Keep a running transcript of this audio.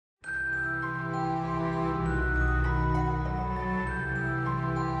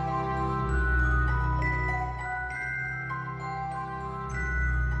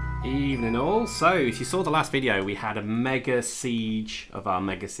Evening all. So if you saw the last video, we had a mega siege of our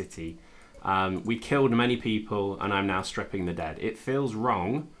mega city. We killed many people and I'm now stripping the dead. It feels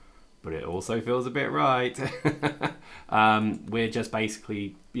wrong, but it also feels a bit right. We're just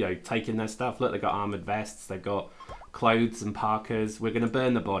basically, you know, taking their stuff. Look, they've got armored vests, they've got clothes and parkas. We're going to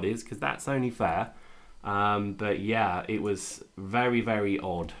burn the bodies because that's only fair. But yeah, it was very, very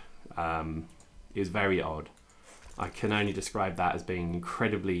odd. It was very odd. I can only describe that as being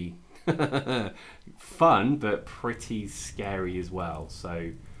incredibly fun, but pretty scary as well.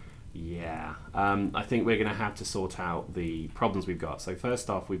 So yeah, I think we're going to have to sort out the problems we've got. So first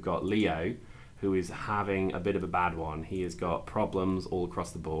off, we've got Leo, who is having a bit of a bad one. He has got problems all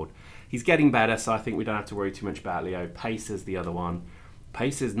across the board. He's getting better, so I think we don't have to worry too much about Leo. Pacer's the other one.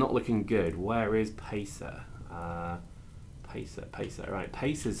 Pacer's not looking good. Where is Pacer? Pacer. Right,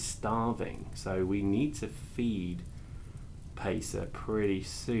 Pacer's starving, so we need to feed Pacer pretty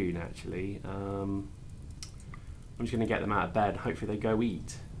soon, actually. I'm just going to get them out of bed. Hopefully they go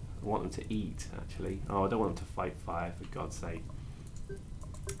eat. I want them to eat, actually. Oh, I don't want them to fight fire, for God's sake.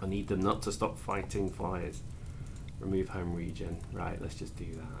 I need them not to stop fighting fires. Remove home region. Right, let's just do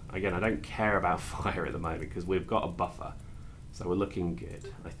that. Again, I don't care about fire at the moment because we've got a buffer. So we're looking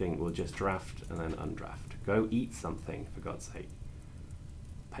good. I think we'll just draft and then undraft. Go eat something, for God's sake.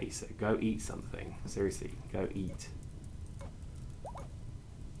 Pacer, go eat something. Seriously, go eat.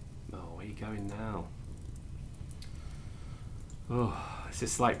 Oh, where are you going now? Oh, it's a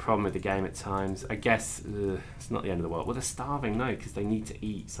slight problem with the game at times. I guess it's not the end of the world. Well, they're starving, no, because they need to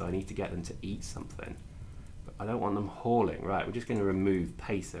eat, so I need to get them to eat something. But I don't want them hauling. Right, we're just going to remove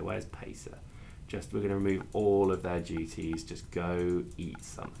Pacer. Where's Pacer? We're going to remove all of their duties. Just go eat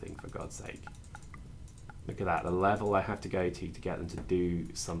something, for God's sake. Look at that, the level I have to go to get them to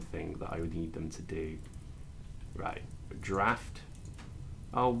do something that I would need them to do. Right, draft.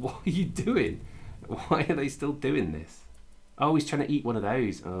 Oh, what are you doing? Why are they still doing this? Oh, he's trying to eat one of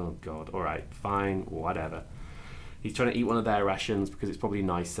those. Oh, God. All right, fine, whatever. He's trying to eat one of their rations because it's probably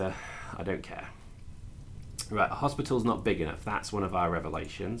nicer. I don't care. Right, a hospital's not big enough. That's one of our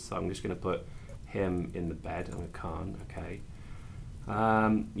revelations. So I'm just going to put him in the bed. I'm a Khan, okay.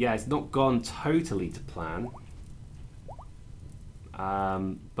 Yeah, it's not gone totally to plan.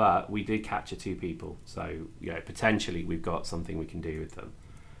 But we did capture 2 people. So, you know, potentially we've got something we can do with them.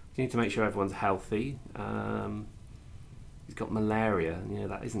 We need to make sure everyone's healthy. He's got malaria. You know,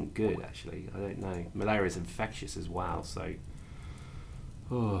 that isn't good, actually. I don't know. Malaria is infectious as well, so...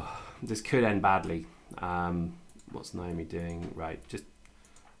 Oh, this could end badly. What's Naomi doing? Right, just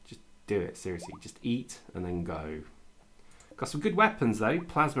do it, seriously. Just eat and then go. Got some good weapons, though.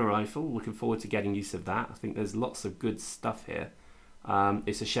 Plasma rifle. Looking forward to getting use of that. I think there's lots of good stuff here.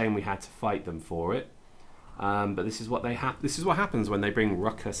 It's a shame we had to fight them for it. But this is what this is what happens when they bring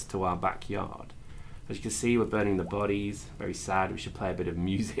ruckus to our backyard. As you can see, we're burning the bodies. Very sad. We should play a bit of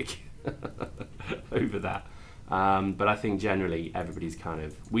music over that. But I think generally everybody's kind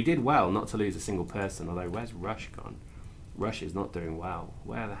of... We did well not to lose a single person, although where's Rush gone? Rush is not doing well.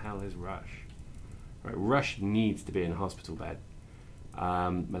 Where the hell is Rush? Right, Rush needs to be in a hospital bed.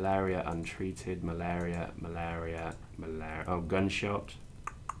 Malaria untreated. Malaria. Oh, gunshot.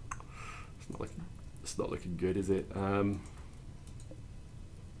 It's not looking good, is it? If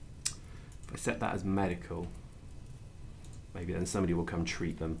I set that as medical, maybe then somebody will come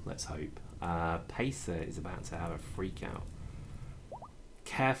treat them. Let's hope. Pacer is about to have a freak out.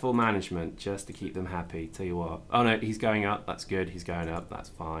 Careful management just to keep them happy. Tell you what. Oh no, he's going up. That's good. He's going up. That's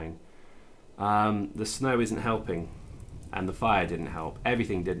fine. The snow isn't helping, and the fire didn't help.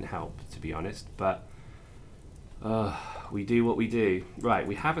 Everything didn't help, to be honest. But we do what we do. Right,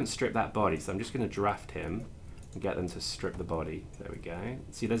 we haven't stripped that body, so I'm just going to draft him and get them to strip the body. There we go.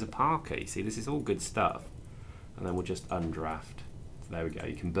 See, there's a parka. You see, this is all good stuff. And then we'll just undraft. So there we go.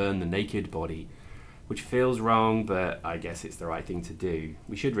 You can burn the naked body, which feels wrong, but I guess it's the right thing to do.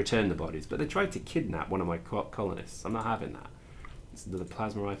 We should return the bodies, but they tried to kidnap one of my colonists. I'm not having that. There's the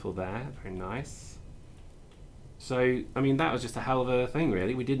plasma rifle there. Very nice. So, I mean, that was just a hell of a thing,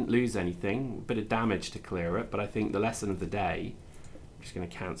 really. We didn't lose anything. A bit of damage to clear it, but I think the lesson of the day, I'm just going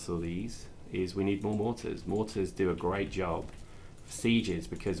to cancel these, is we need more mortars. Mortars do a great job for sieges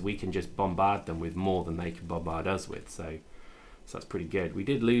because we can just bombard them with more than they can bombard us with. So that's pretty good. We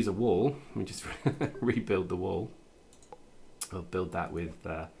did lose a wall. We just rebuild the wall. I'll build that with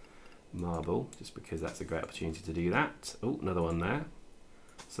marble, just because that's a great opportunity to do that. Oh, another one there.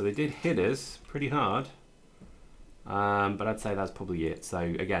 So they did hit us pretty hard. But I'd say that's probably it. So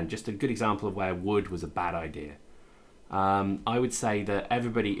again, just a good example of where wood was a bad idea. I would say that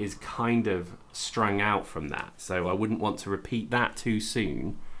everybody is kind of strung out from that, so I wouldn't want to repeat that too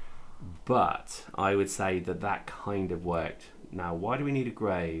soon. But I would say that that kind of worked. Now, why do we need a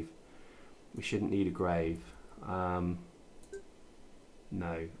grave? We shouldn't need a grave. No.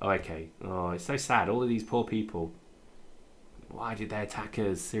 Oh, okay. Oh, it's so sad. All of these poor people. Why did they attack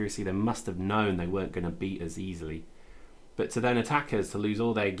us? Seriously, they must have known they weren't going to beat us easily. But to then attack us, to lose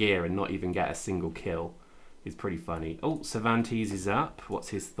all their gear and not even get a single kill is pretty funny. Oh, Cervantes is up. What's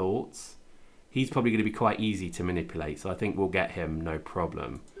his thoughts? He's probably going to be quite easy to manipulate, so I think we'll get him, no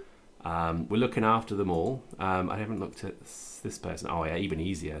problem. We're looking after them all. I haven't looked at this person. Oh yeah, even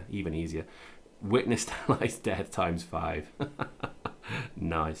easier, even easier. Witnessed allies death ×5.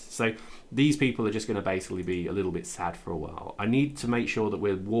 Nice. So these people are just going to basically be a little bit sad for a while. I need to make sure that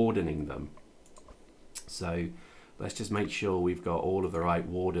we're wardening them. So let's just make sure we've got all of the right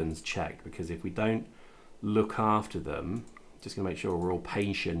wardens checked, because if we don't look after them, just going to make sure we're all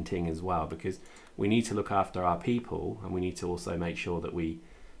patienting as well, because we need to look after our people, and we need to also make sure that we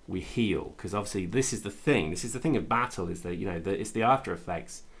heal, because obviously this is the thing of battle, is that, you know, it's the after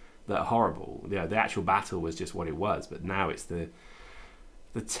effects that are horrible. You know, the actual battle was just what it was, but now it's the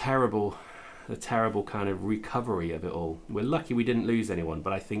terrible kind of recovery of it all. We're lucky we didn't lose anyone,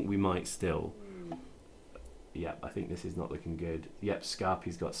 but I think we might still. Yep, I think this is not looking good. Yep,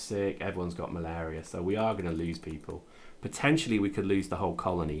 Scarpy's got sick, everyone's got malaria, so we are going to lose people. Potentially we could lose the whole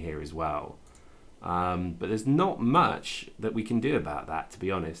colony here as well. But there's not much that we can do about that, to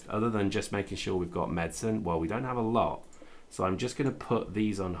be honest, other than just making sure we've got medicine. Well, we don't have a lot, so I'm just going to put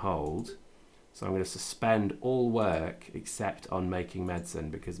these on hold. So I'm going to suspend all work except on making medicine,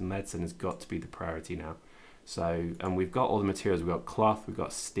 because medicine has got to be the priority now. So, and we've got all the materials. We've got cloth, we've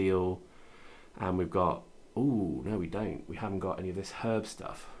got steel, and we've got, ooh, no we don't. We haven't got any of this herb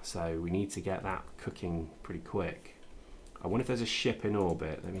stuff. So we need to get that cooking pretty quick. I wonder if there's a ship in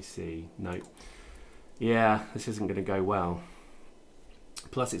orbit. Let me see. Nope. Yeah, this isn't going to go well.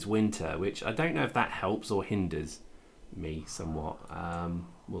 Plus it's winter, which I don't know if that helps or hinders me somewhat.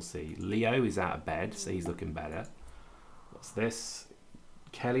 We'll see. Leo is out of bed, so he's looking better. What's this?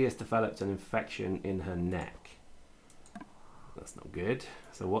 Kelly has developed an infection in her neck. That's not good.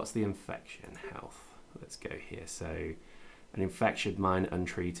 So what's the infection? Health. Let's go here. So an infection, mine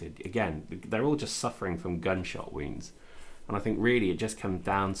untreated. Again, they're all just suffering from gunshot wounds. And I think really it just comes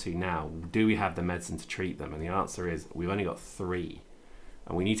down to now, do we have the medicine to treat them? And the answer is we've only got 3.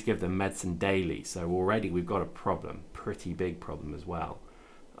 And we need to give them medicine daily. So already we've got a problem, pretty big problem as well.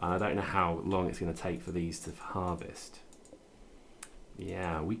 And I don't know how long it's going to take for these to harvest.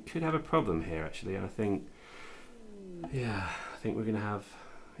 Yeah, we could have a problem here actually. And I think, yeah, I think we're going to have,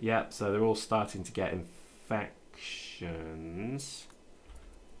 yeah, so they're all starting to get infections.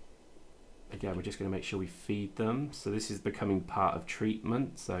 Again, we're just going to make sure we feed them. So this is becoming part of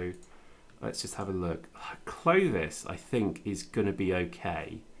treatment. So let's just have a look. Clovis, I think, is going to be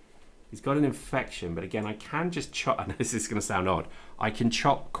okay. He's got an infection, but again, I can just chop. I know this is going to sound odd. I can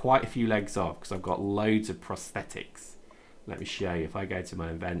chop quite a few legs off because I've got loads of prosthetics. Let me show you. If I go to my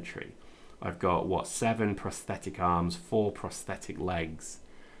inventory, I've got, what, 7 prosthetic arms, 4 prosthetic legs,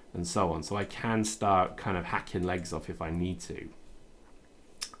 and so on. So I can start kind of hacking legs off if I need to.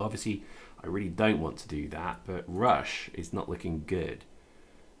 Obviously, I really don't want to do that, but Rush is not looking good.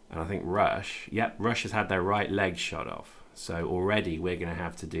 And I think Rush, yep, Rush has had their right leg shot off. So already we're going to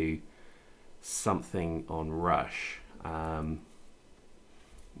have to do something on Rush.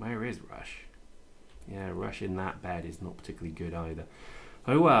 Where is Rush? Yeah, Rush in that bed is not particularly good either.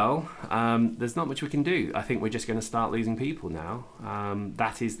 Oh well, there's not much we can do. I think we're just going to start losing people now.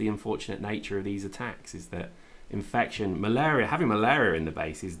 That is the unfortunate nature of these attacks, is that infection, malaria, having malaria in the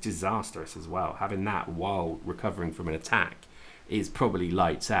base is disastrous as well. Having that while recovering from an attack is probably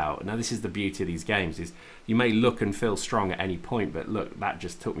lights out. Now this is the beauty of these games, is you may look and feel strong at any point, but look, that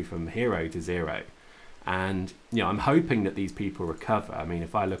just took me from 0 to 0. And you know, I'm hoping that these people recover. I mean,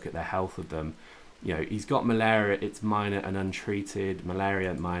 if I look at the health of them, you know, he's got malaria, it's minor and untreated,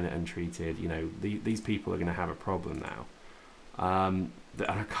 malaria, minor, untreated. You know, these people are going to have a problem now. And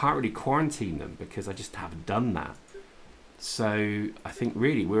I can't really quarantine them because I just haven't done that. So I think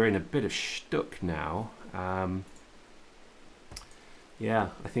really we're in a bit of shtuck now. Yeah,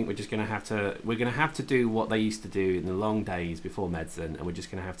 I think we're just going to have to do what they used to do in the long days before medicine, and we're just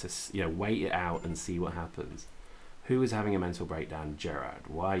going to have to, you know, wait it out and see what happens. Who is having a mental breakdown? Gerard.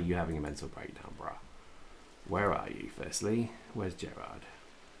 Why are you having a mental breakdown, bruh? Where are you, firstly? Where's Gerard?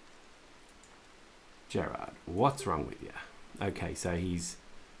 Gerard, what's wrong with you? Okay, so he's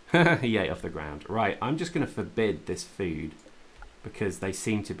he ate off the ground. Right, I'm just going to forbid this food because they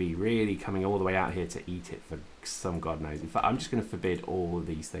seem to be really coming all the way out here to eat it for some God knows. In fact, I'm just going to forbid all of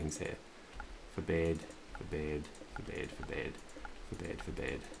these things here. Forbid, forbid, forbid, forbid, forbid,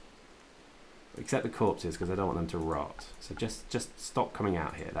 forbid. Except the corpses, because I don't want them to rot. So just stop coming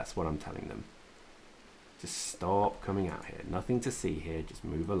out here. That's what I'm telling them. Just stop coming out here. Nothing to see here. Just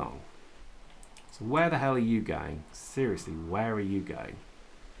move along. So where the hell are you going? Seriously, where are you going?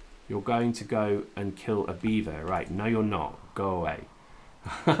 You're going to go and kill a beaver, right? No, you're not. Go away.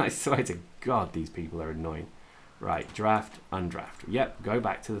 I swear to God, these people are annoying. Right, draft, undraft. Yep, go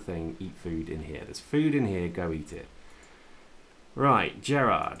back to the thing. Eat food in here. There's food in here. Go eat it. Right,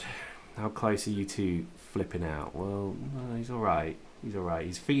 Gerard. How close are you to flipping out? Well, no, he's all right. He's all right.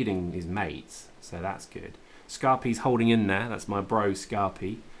 He's feeding his mates, so that's good. Scarpy's holding in there. That's my bro,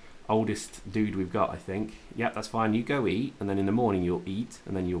 Scarpy. Oldest dude we've got, I think. Yep, that's fine. You go eat, and then in the morning you'll eat,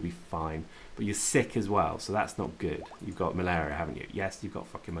 and then you'll be fine. But you're sick as well, so that's not good. You've got malaria, haven't you? Yes, you've got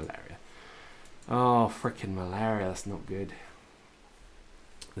fucking malaria. Oh, frickin' malaria. That's not good.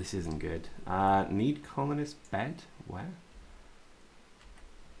 This isn't good. Need colonist bed? Where?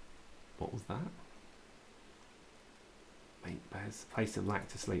 What was that? Make beds. Place of lack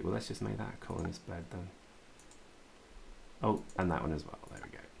to sleep. Well, let's just make that a colonist bed then. Oh, and that one as well. There we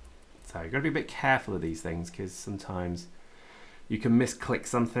go. So you've got to be a bit careful of these things because sometimes you can misclick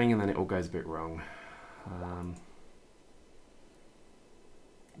something and then it all goes a bit wrong.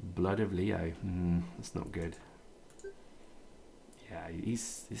 Blood of Leo. That's not good. Yeah,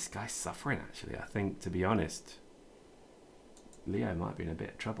 this guy's suffering actually. I think, to be honest, Leo might be in a bit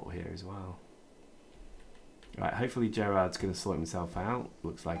of trouble here as well. Right, hopefully Gerard's going to sort himself out.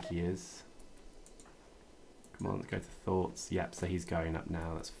 Looks like he is. Come on, let's go to thoughts. Yep, so he's going up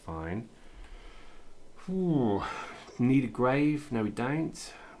now. That's fine. Ooh, need a grave? No, we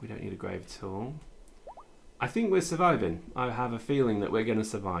don't. We don't need a grave at all. I think we're surviving. I have a feeling that we're going to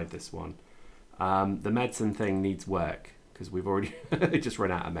survive this one. The medicine thing needs work because we've already just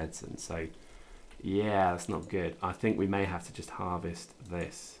run out of medicine. So, yeah, that's not good. I think we may have to just harvest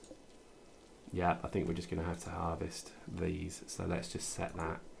this. Yeah, I think we're just going to have to harvest these. So let's just set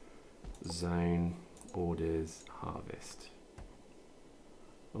that. Zone, orders, harvest.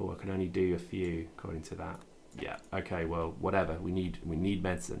 Oh, I can only do a few according to that. Yeah, okay, well, whatever. We need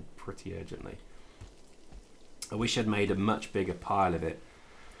medicine pretty urgently. I wish I'd made a much bigger pile of it,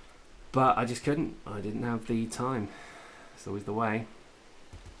 but I just couldn't. I didn't have the time. It's always the way.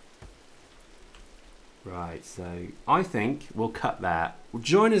 Right, so I think we'll cut that.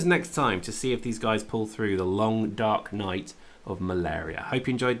 Join us next time to see if these guys pull through the long, dark night of malaria. Hope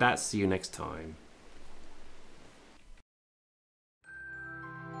you enjoyed that. See you next time.